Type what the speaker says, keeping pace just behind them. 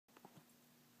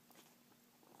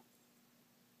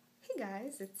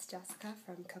guys, it's Jessica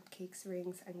from Cupcakes,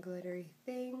 Rings, and Glittery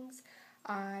Things.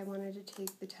 I wanted to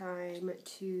take the time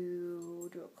to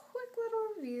do a quick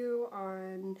little review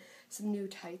on some new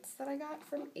tights that I got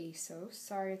from ASOS.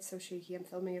 Sorry it's so shaky, I'm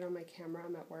filming it on my camera,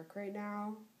 I'm at work right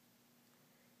now.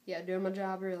 Yeah, doing my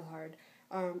job real hard.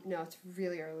 No, it's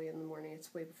really early in the morning,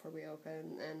 it's way before we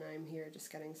open, and I'm here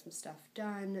just getting some stuff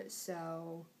done,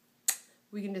 so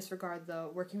we can disregard the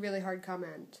working really hard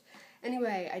comment.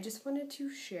 Anyway, I just wanted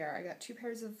to share, I got 2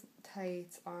 pairs of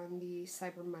tights on the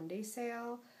Cyber Monday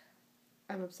sale.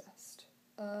 I'm obsessed.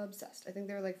 Obsessed. I think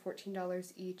they were like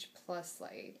 $14 each plus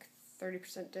like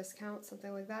 30% discount,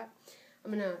 something like that.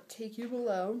 I'm going to take you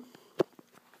below.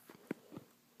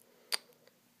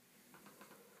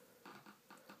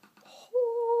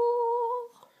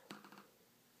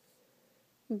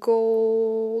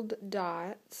 Gold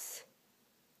dots.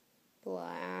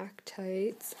 Black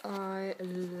tights. I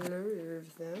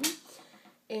love them.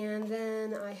 And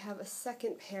then I have a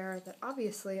second pair that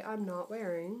obviously I'm not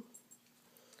wearing,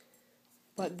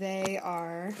 but they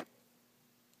are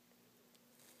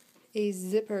a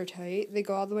zipper tight. They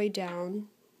go all the way down.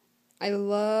 I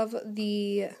love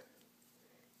the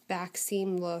back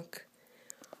seam look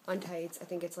on tights. I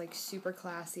think it's like super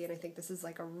classy, and I think this is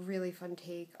like a really fun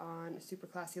take on a super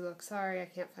classy look. Sorry, I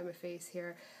can't find my face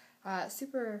here.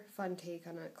 Super fun take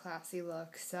on a classy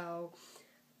look, so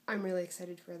I'm really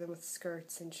excited to wear them with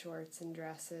skirts and shorts and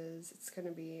dresses. It's going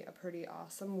to be a pretty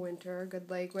awesome winter.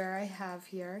 Good leg wear I have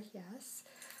here, yes.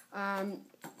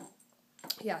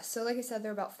 Yeah, so like I said,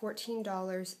 they're about $14,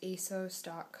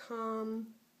 ASOS.com.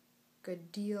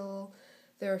 Good deal.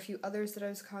 There are a few others that I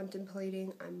was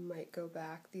contemplating. I might go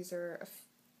back. These are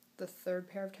the third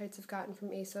pair of tights I've gotten from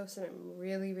ASOS, and I'm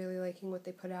really, really liking what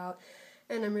they put out.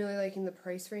 And I'm really liking the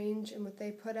price range and what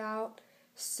they put out.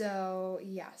 So,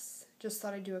 yes, just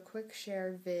thought I'd do a quick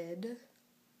share vid.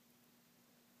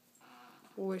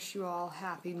 Wish you all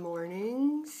happy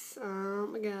mornings. Oh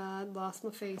my god, lost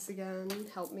my face again.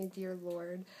 Help me, dear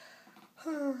Lord.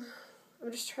 I'm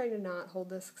just trying to not hold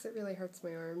this because it really hurts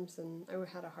my arms, and I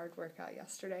had a hard workout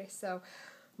yesterday, so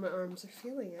my arms are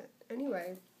feeling it.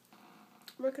 Anyway,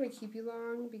 I'm not going to keep you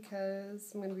long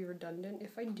because I'm going to be redundant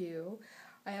if I do.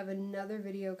 I have another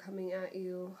video coming at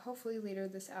you, hopefully later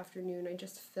this afternoon. I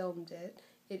just filmed it.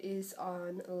 It is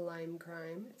on Lime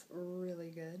Crime. It's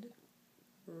really good.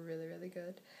 Really, really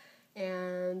good.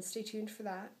 And stay tuned for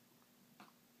that.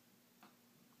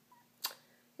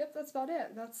 Yep, that's about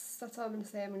it. That's all I'm going to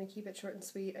say. I'm going to keep it short and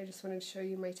sweet. I just wanted to show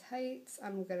you my tights.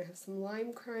 I'm going to have some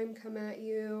Lime Crime come at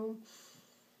you.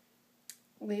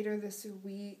 Later this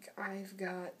week, I've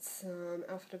got some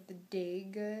Outfit of the Day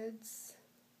goods.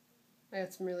 I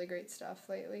got some really great stuff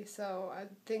lately, so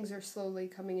things are slowly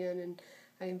coming in, and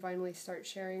I can finally start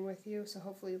sharing with you, so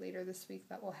hopefully later this week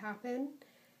that will happen.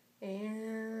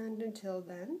 And until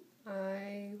then,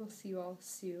 I will see you all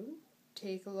soon.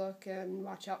 Take a look and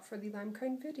watch out for the Lime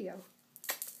Crime video.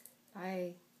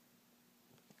 Bye.